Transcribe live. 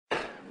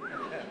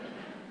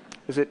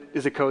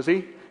Is it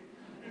cozy?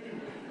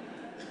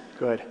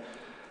 Good.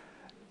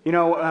 You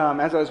know,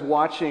 as I was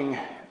watching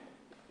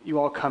you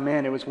all come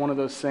in, it was one of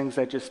those things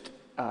that just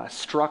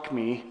struck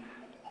me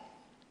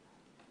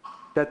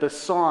that the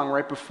song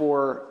right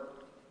before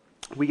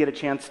we get a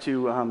chance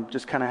to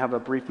just kind of have a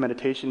brief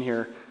meditation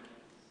here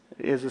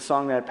is a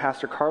song that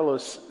Pastor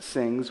Carlos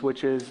sings,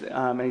 which is,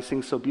 and he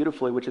sings so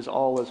beautifully, which is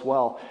All Is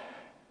Well.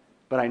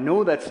 But I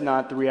know that's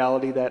not the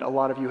reality that a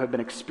lot of you have been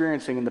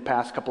experiencing in the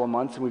past couple of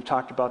months, and we've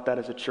talked about that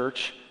as a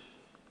church.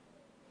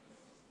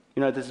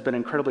 You know, this has been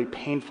an incredibly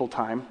painful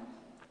time.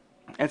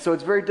 And so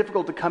it's very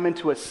difficult to come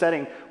into a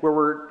setting where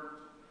we're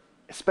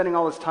spending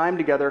all this time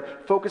together,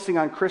 focusing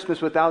on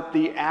Christmas without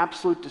the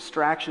absolute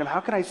distraction of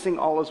how can I sing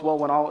All Is Well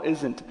when all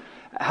isn't?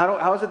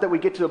 How is it that we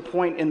get to a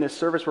point in this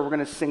service where we're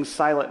going to sing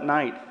Silent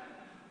Night?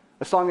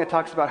 A song that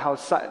talks about how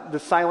the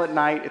silent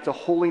night, it's a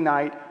holy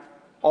night,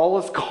 all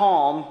is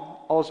calm,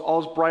 all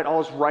is bright, all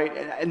is right,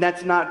 and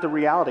that's not the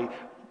reality.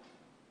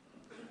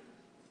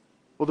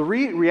 Well, the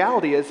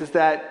reality is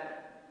that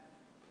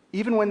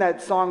even when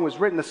that song was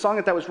written, the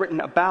song that was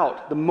written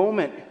about, the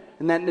moment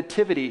in that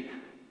nativity,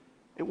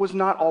 it was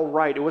not all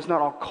right, it was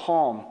not all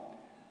calm.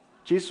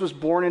 Jesus was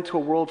born into a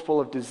world full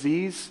of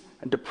disease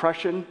and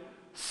depression,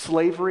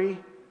 slavery,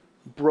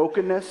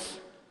 brokenness.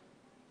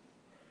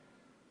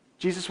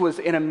 Jesus was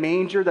in a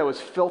manger that was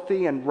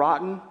filthy and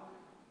rotten.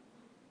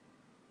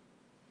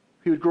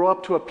 He would grow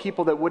up to a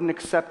people that wouldn't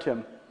accept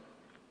him.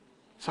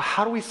 So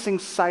how do we sing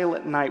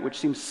Silent Night, which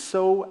seems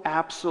so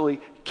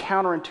absolutely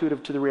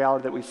counterintuitive to the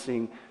reality that we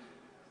sing?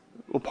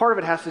 Well, part of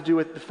it has to do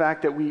with the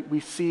fact that we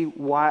see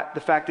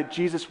the fact that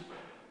Jesus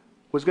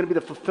was going to be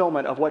the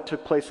fulfillment of what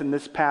took place in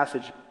this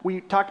passage.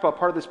 We talked about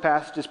part of this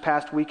passage this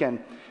past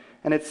weekend,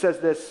 and it says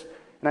this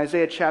in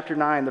Isaiah chapter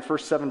 9, the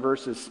first 7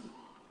 verses.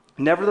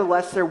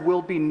 Nevertheless, there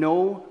will be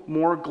no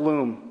more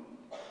gloom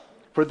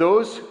for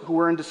those who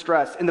were in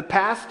distress. In the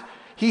past,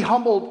 he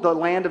humbled the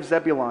land of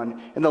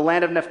Zebulun and the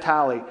land of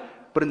Naphtali,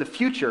 but in the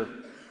future,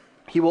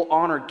 he will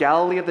honor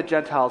Galilee of the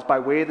Gentiles by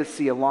way of the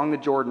sea along the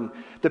Jordan.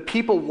 The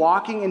people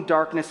walking in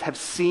darkness have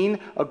seen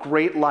a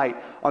great light.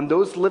 On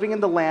those living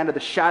in the land of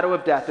the shadow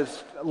of death,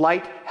 as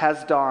light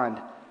has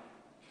dawned.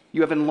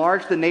 You have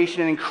enlarged the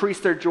nation and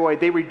increased their joy.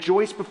 They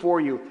rejoice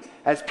before you,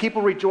 as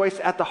people rejoice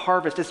at the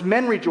harvest, as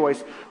men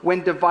rejoice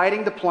when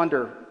dividing the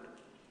plunder.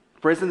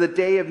 For as in the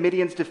day of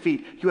Midian's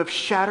defeat, you have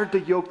shattered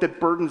the yoke that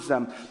burdens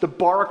them, the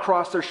bar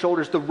across their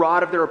shoulders, the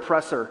rod of their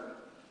oppressor.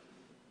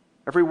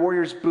 Every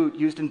warrior's boot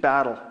used in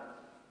battle,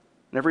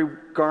 and every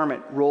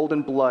garment rolled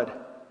in blood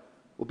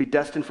will be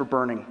destined for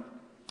burning,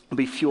 will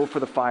be fuel for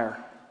the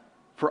fire.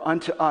 For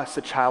unto us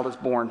a child is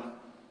born,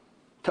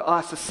 to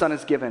us a son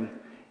is given,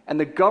 and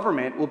the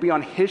government will be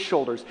on his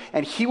shoulders,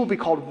 and he will be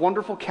called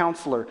Wonderful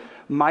Counselor,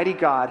 Mighty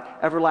God,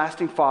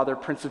 Everlasting Father,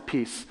 Prince of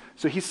Peace.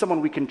 So he's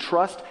someone we can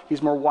trust.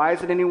 He's more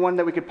wise than anyone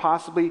that we could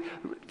possibly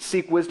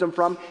seek wisdom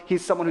from.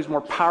 He's someone who's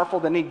more powerful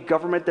than any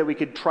government that we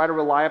could try to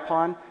rely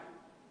upon.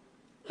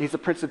 He's the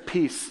Prince of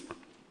Peace.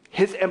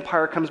 His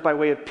empire comes by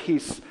way of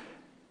peace,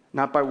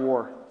 not by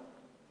war.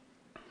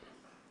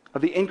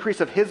 Of the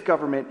increase of his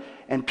government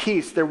and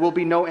peace, there will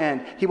be no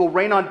end. He will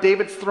reign on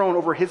David's throne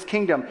over his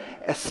kingdom,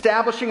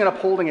 establishing and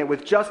upholding it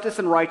with justice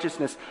and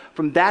righteousness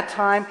from that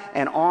time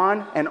and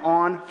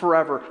on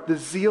forever. The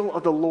zeal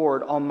of the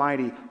Lord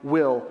Almighty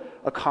will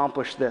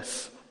accomplish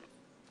this.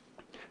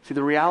 See,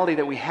 the reality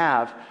that we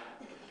have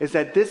is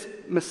that this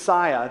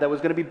Messiah that was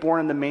going to be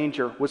born in the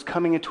manger was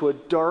coming into a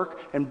dark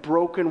and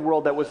broken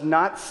world that was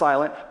not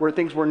silent, where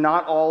things were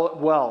not all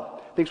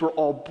well. Things were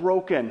all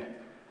broken.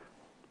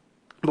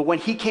 But when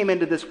he came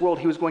into this world,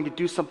 he was going to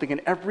do something,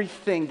 and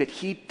everything that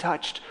he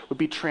touched would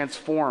be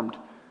transformed.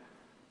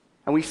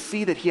 And we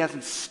see that he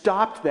hasn't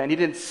stopped then. He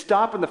didn't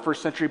stop in the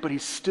first century, but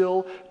he's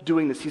still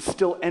doing this. He's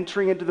still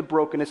entering into the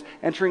brokenness,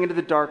 entering into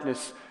the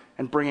darkness,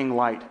 and bringing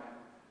light.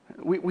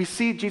 We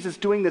see Jesus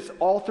doing this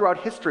all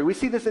throughout history. We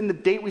see this in the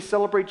date we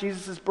celebrate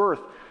Jesus'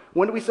 birth.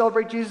 When do we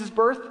celebrate Jesus'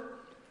 birth?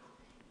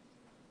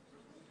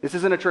 This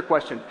isn't a trick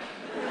question.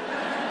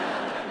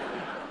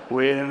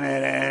 Wait a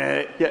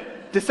minute. Yeah.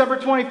 December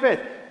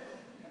 25th.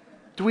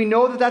 Do we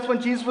know that that's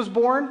when Jesus was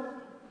born?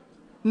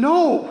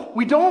 No,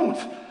 we don't.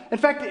 In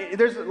fact,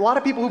 there's a lot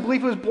of people who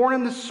believe he was born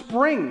in the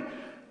spring.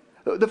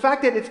 The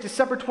fact that it's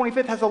December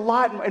 25th has a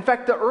lot. In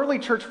fact, the early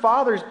church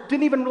fathers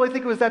didn't even really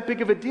think it was that big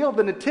of a deal,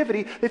 the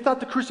nativity. They thought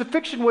the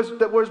crucifixion was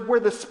where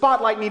the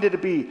spotlight needed to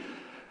be.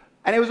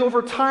 And it was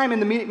over time in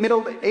the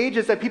Middle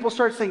Ages that people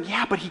started saying,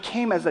 yeah, but he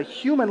came as a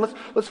human.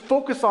 Let's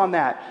focus on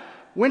that.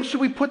 When should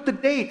we put the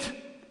date?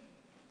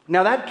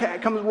 Now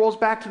that rolls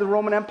back to the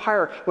Roman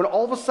Empire, when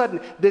all of a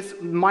sudden this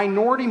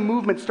minority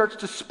movement starts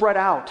to spread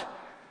out.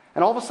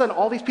 And all of a sudden,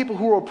 all these people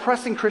who were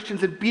oppressing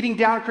Christians and beating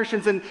down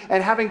Christians and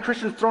having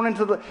Christians thrown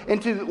into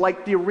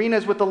the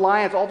arenas with the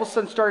lions, all of a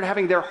sudden started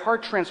having their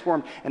heart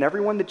transformed. And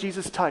everyone that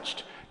Jesus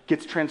touched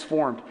gets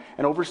transformed.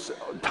 And over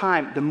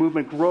time, the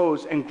movement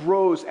grows and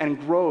grows and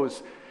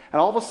grows. And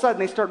all of a sudden,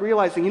 they start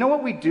realizing, you know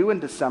what we do in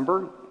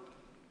December?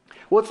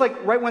 Well, it's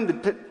like right when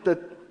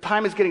the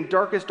time is getting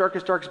darkest,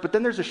 but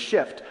then there's a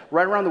shift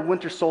right around the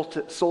winter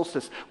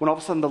solstice when all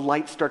of a sudden the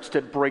light starts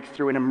to break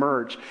through and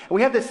emerge. And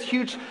we have this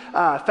huge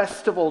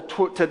festival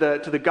to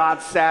the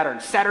god Saturn,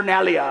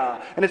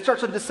 Saturnalia, and it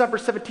starts on December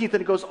 17th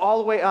and it goes all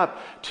the way up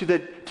to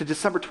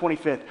December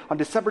 25th. On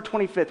December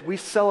 25th, we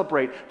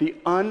celebrate the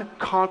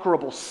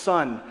unconquerable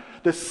sun.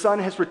 The sun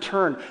has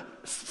returned.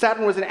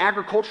 Saturn was an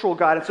agricultural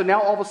god, and so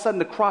now all of a sudden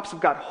the crops have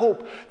got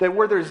hope that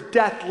where there's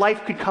death,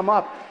 life could come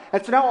up.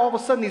 And so now all of a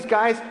sudden these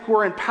guys who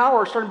are in power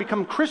are starting to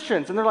become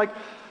Christians, and they're like,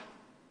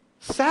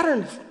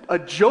 Saturn's a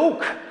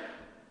joke,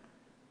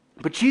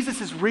 but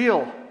Jesus is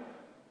real.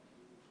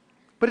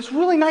 But it's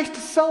really nice to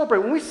celebrate.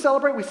 When we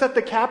celebrate, we set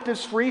the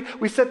captives free,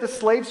 we set the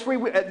slaves free.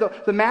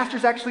 The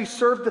masters actually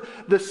serve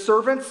the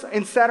servants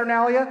in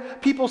Saturnalia.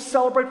 People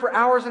celebrate for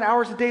hours and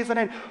hours and days on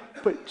end.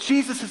 But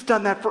Jesus has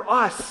done that for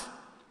us.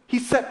 He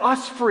set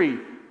us free.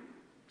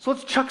 So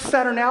let's chuck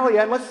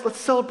Saturnalia and let's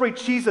celebrate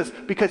Jesus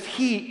because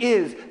he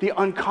is the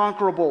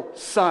unconquerable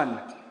Son.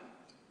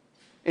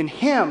 In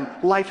him,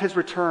 life has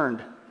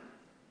returned.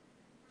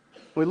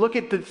 We look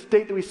at the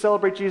date that we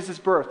celebrate Jesus'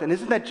 birth, and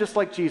isn't that just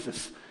like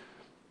Jesus?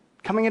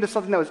 Coming into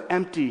something that was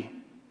empty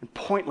and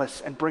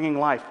pointless and bringing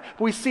life.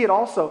 But we see it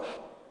also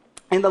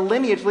in the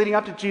lineage leading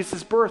up to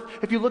Jesus' birth.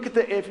 If you look at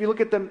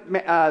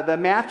the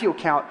Matthew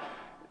account,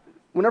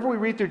 whenever we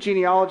read through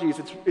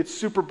genealogies, it's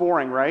super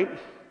boring, right?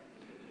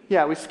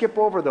 Yeah, we skip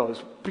over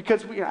those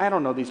because I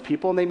don't know these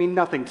people and they mean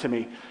nothing to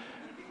me.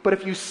 But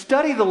if you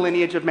study the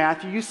lineage of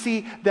Matthew, you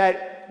see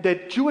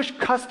that Jewish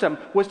custom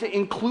was to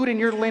include in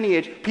your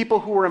lineage people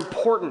who were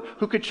important,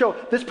 who could show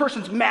this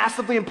person's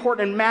massively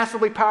important and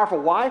massively powerful.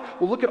 Why?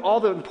 Well, look at all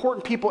the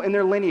important people in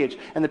their lineage.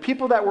 And the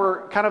people that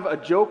were kind of a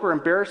joke or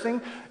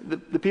embarrassing,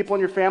 the people in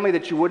your family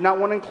that you would not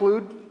want to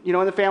include,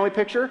 in the family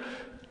picture,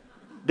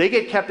 they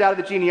get kept out of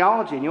the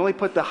genealogy, and you only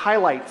put the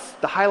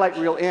highlight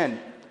reel in.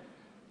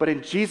 But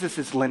in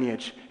Jesus'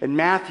 lineage, in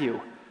Matthew,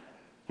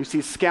 you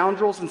see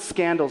scoundrels and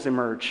scandals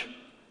emerge.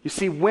 You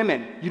see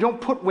women. You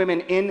don't put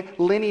women in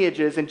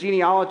lineages and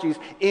genealogies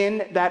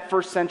in that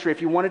first century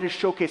if you wanted to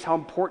showcase how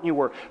important you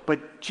were.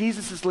 But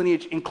Jesus'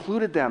 lineage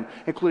included them,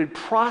 included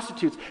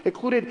prostitutes,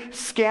 included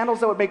scandals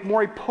that would make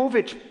Maury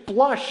Povich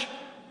blush.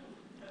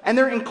 And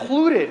they're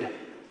included.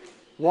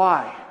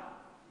 Why?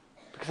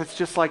 Because it's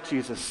just like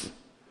Jesus.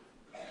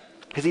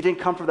 Because he didn't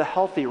come for the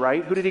healthy,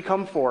 right? Who did he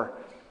come for?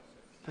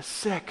 The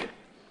sick,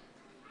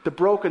 the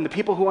broken, the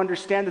people who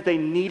understand that they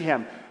need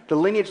him. The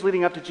lineage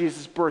leading up to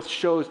Jesus' birth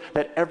shows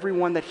that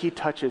everyone that he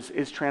touches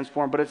is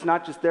transformed. But it's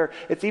not just there.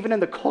 It's even in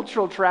the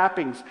cultural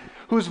trappings,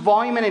 whose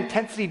volume and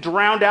intensity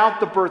drowned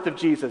out the birth of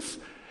Jesus.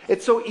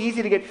 It's so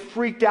easy to get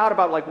freaked out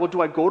about,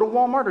 do I go to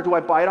Walmart or do I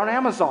buy it on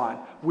Amazon?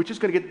 Which is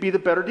going to be the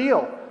better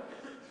deal?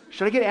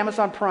 Should I get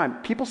Amazon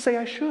Prime? People say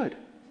I should.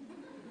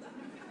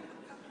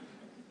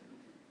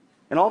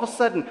 And all of a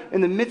sudden,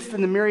 in the midst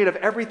and the myriad of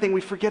everything,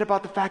 we forget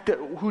about the fact that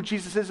who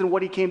Jesus is and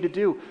what he came to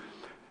do.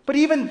 But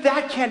even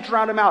that can't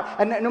drown him out.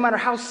 And no matter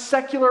how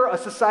secular a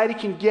society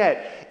can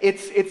get,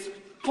 it's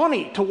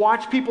funny to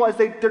watch people as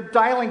they're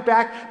dialing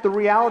back the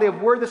reality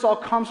of where this all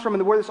comes from.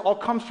 And where this all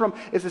comes from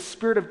is a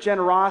spirit of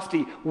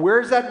generosity.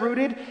 Where is that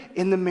rooted?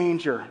 In the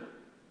manger.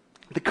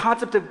 The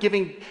concept of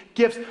giving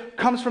gifts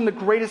comes from the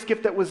greatest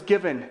gift that was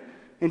given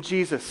in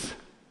Jesus.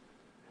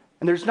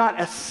 And there's not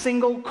a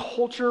single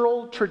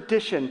cultural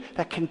tradition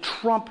that can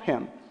trump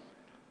him.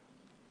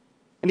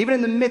 And even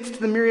in the midst of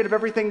the myriad of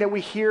everything that we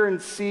hear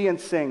and see and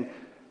sing,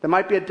 there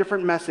might be a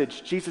different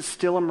message. Jesus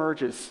still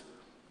emerges.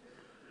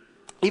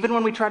 Even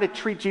when we try to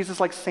treat Jesus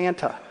like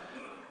Santa.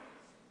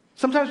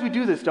 Sometimes we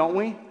do this, don't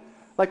we?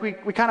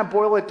 We kind of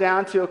boil it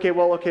down to,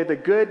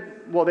 the good,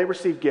 they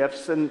receive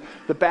gifts, and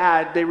the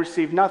bad, they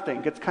receive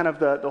nothing. It's kind of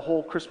the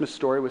whole Christmas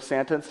story with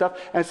Santa and stuff.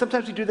 And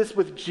sometimes we do this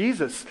with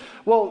Jesus.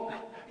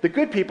 The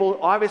good people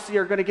obviously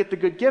are going to get the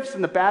good gifts,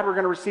 and the bad we're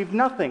going to receive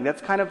nothing.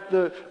 That's kind of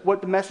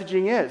what the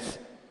messaging is.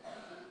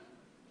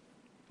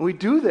 We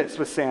do this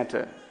with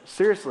Santa.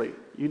 Seriously,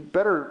 you'd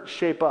better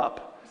shape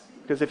up.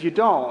 Because if you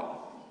don't,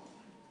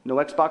 no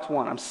Xbox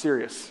One, I'm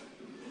serious.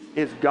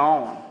 It's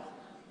gone.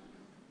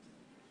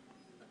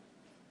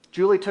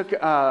 Julie took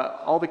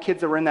all the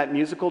kids that were in that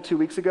musical 2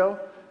 weeks ago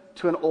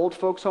to an old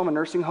folks home, a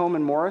nursing home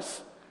in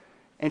Morris.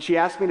 And she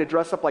asked me to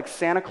dress up like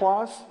Santa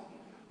Claus,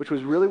 which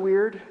was really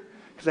weird.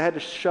 Because I had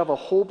to shove a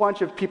whole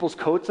bunch of people's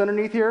coats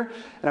underneath here,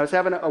 and I was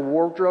having a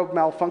wardrobe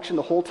malfunction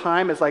the whole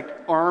time as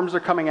arms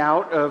are coming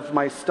out of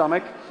my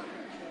stomach.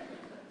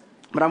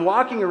 But I'm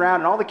walking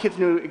around, and all the kids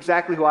knew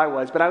exactly who I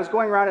was, but I was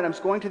going around and I was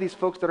going to these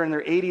folks that are in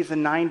their 80s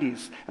and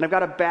 90s, and I've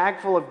got a bag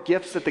full of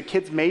gifts that the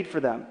kids made for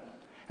them.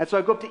 And so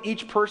I go up to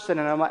each person,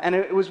 and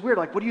it was weird,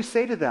 what do you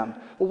say to them?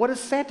 Well, what does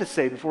Santa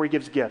say before he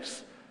gives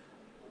gifts?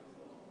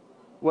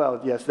 Well,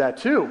 yes, that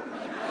too.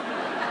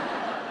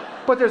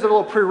 But there's a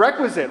little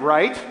prerequisite,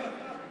 right?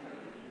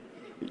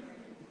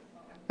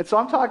 And so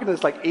I'm talking to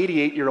this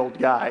 88-year-old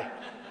guy.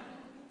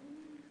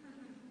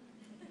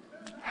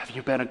 Have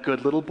you been a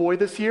good little boy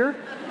this year?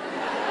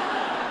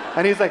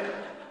 And he's like,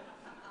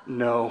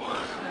 no.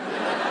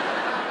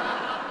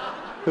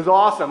 It was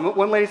awesome.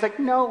 One lady's like,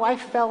 no, I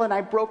fell and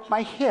I broke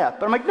my hip.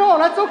 And I'm like, no,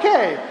 that's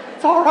okay.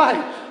 It's all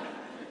right.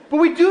 But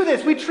we do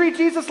this. We treat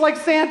Jesus like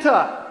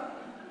Santa.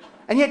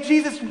 And yet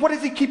Jesus, what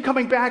does he keep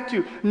coming back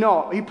to?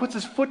 No, he puts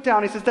his foot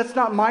down. He says, that's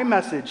not my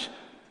message.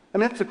 I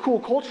mean, that's a cool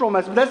cultural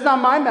message, but that's not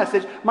my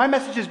message. My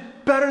message is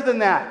better than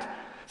that.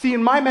 See,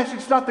 in my message,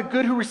 it's not the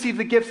good who receive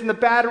the gifts and the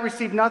bad who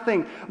receive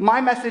nothing.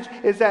 My message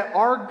is that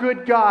our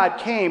good God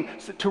came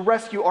to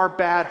rescue our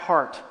bad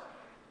heart.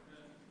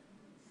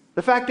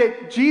 The fact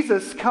that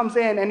Jesus comes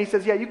in and he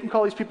says, yeah, you can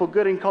call these people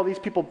good and call these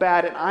people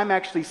bad, and I'm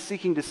actually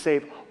seeking to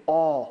save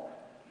all.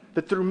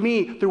 That through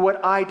me, through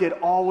what I did,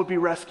 all would be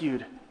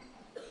rescued.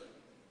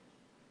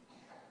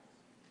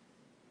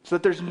 So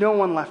that there's no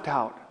one left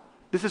out.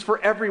 This is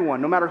for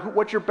everyone, no matter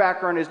what your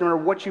background is, no matter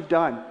what you've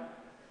done.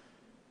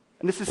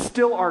 And this is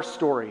still our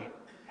story.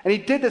 And he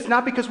did this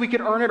not because we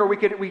could earn it or we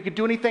could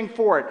do anything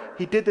for it.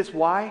 He did this,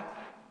 why?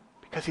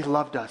 Because he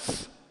loved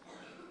us.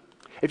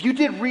 If you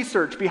did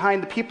research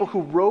behind the people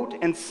who wrote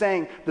and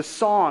sang the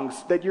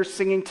songs that you're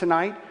singing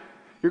tonight,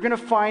 you're going to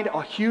find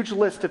a huge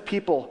list of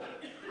people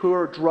who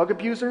are drug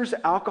abusers,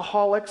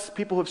 alcoholics,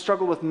 people who have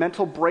struggled with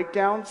mental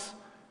breakdowns,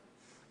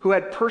 who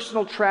had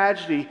personal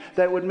tragedy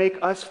that would make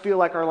us feel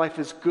like our life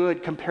is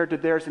good compared to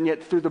theirs, and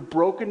yet through the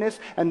brokenness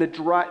and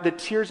the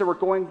tears that were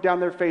going down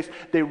their face,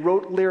 they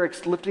wrote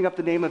lyrics lifting up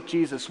the name of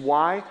Jesus.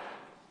 Why?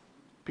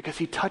 Because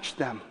he touched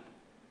them.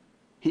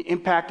 He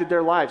impacted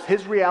their lives.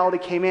 His reality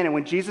came in, and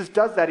when Jesus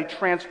does that, he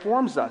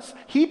transforms us.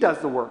 He does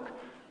the work.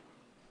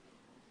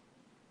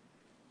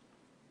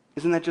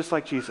 Isn't that just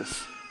like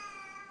Jesus?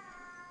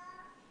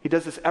 He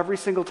does this every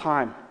single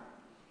time.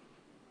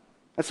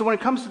 And so when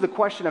it comes to the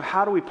question of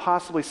how do we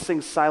possibly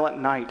sing Silent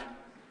Night,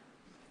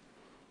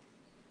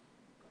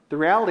 the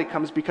reality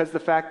comes because the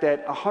fact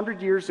that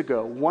 100 years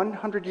ago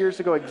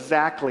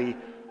exactly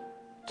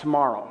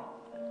tomorrow,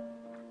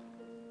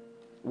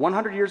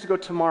 100 years ago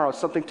tomorrow,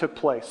 something took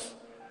place.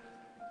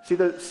 See,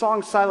 the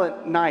song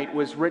Silent Night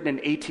was written in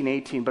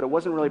 1818, but it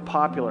wasn't really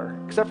popular,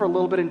 except for a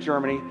little bit in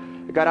Germany.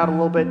 It got out a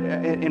little bit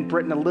in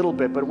Britain, a little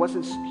bit, but it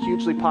wasn't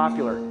hugely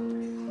popular.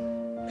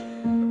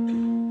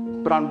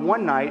 But on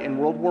one night in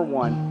World War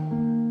I,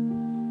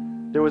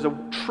 there was a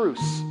truce.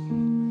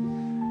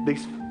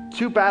 These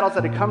two battles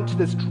that had come to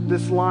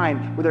this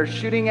line where they're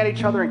shooting at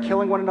each other and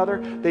killing one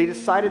another, they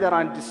decided that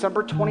on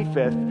December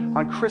 25th,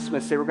 on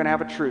Christmas, they were going to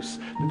have a truce.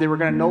 That they were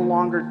going to no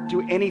longer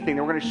do anything.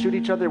 They were going to shoot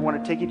each other. They were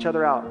going to take each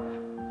other out.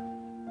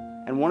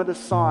 And one of the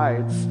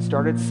sides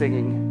started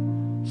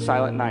singing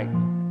Silent Night.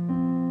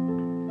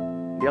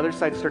 The other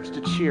side starts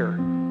to cheer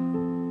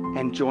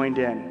and joined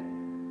in.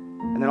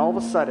 And then all of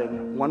a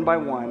sudden, one by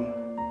one,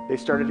 they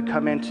started to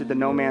come into the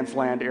no man's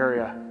land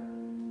area.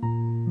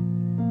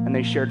 And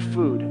they shared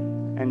food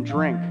and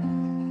drink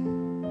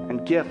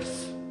and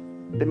gifts.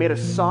 They made a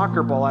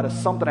soccer ball out of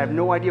something. I have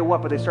no idea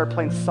what, but they started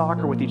playing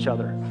soccer with each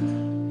other.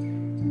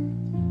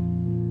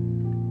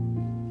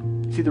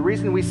 See, the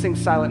reason we sing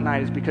Silent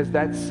Night is because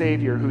that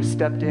Savior who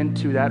stepped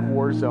into that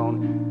war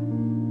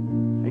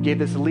zone and gave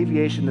this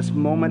alleviation, this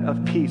moment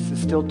of peace,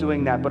 is still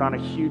doing that, but on a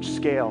huge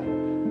scale.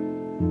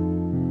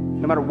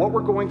 No matter what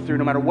we're going through,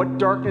 no matter what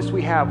darkness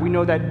we have, we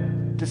know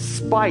that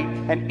despite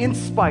and in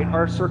spite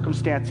our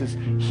circumstances,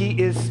 he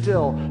is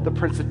still the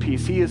Prince of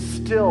Peace. He is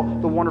still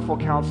the wonderful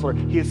counselor.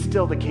 He is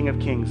still the King of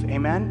Kings.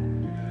 Amen?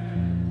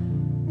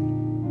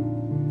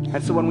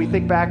 And so when we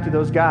think back to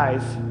those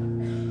guys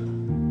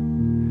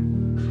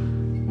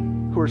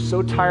who are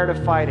so tired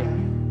of fighting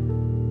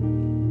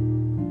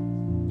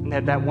and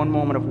had that one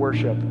moment of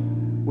worship,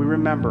 we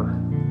remember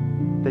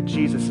that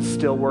Jesus is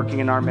still working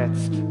in our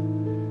midst.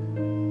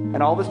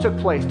 And all this took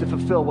place to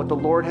fulfill what the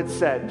Lord had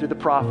said through the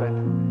prophet.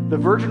 The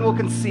virgin will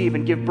conceive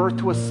and give birth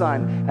to a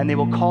son, and they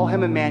will call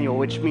him Emmanuel,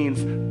 which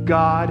means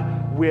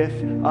God with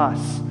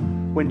us.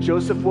 When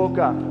Joseph woke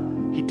up,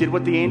 he did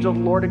what the angel of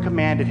the Lord had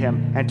commanded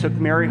him and took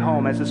Mary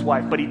home as his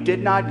wife. But he did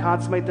not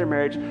consummate their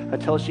marriage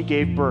until she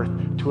gave birth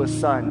to a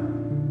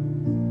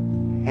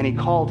son. And he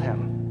called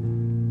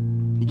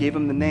him. He gave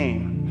him the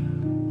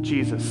name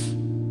Jesus,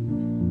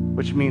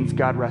 which means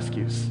God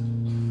rescues.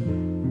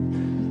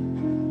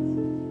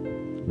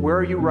 Where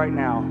are you right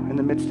now in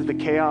the midst of the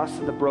chaos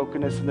and the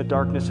brokenness and the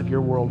darkness of your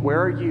world? Where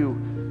are you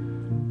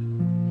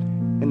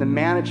in the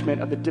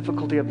management of the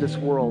difficulty of this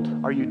world?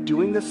 Are you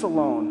doing this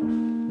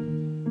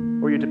alone?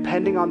 Or are you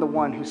depending on the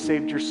one who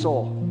saved your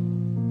soul?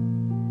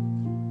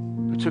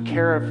 Who took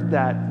care of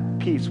that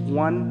peace in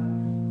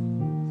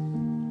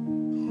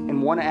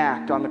one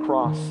act on the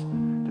cross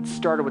that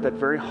started with that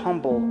very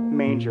humble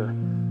manger.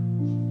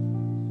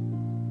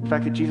 The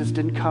fact that Jesus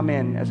didn't come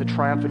in as a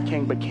triumphant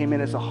king, but came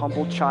in as a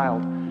humble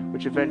child,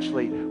 which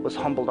eventually was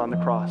humbled on the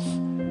cross.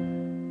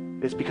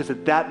 It's because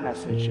of that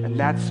message and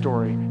that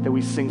story that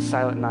we sing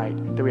Silent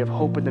Night, that we have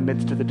hope in the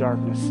midst of the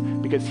darkness,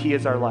 because he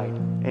is our light.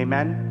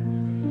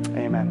 Amen?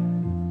 Amen.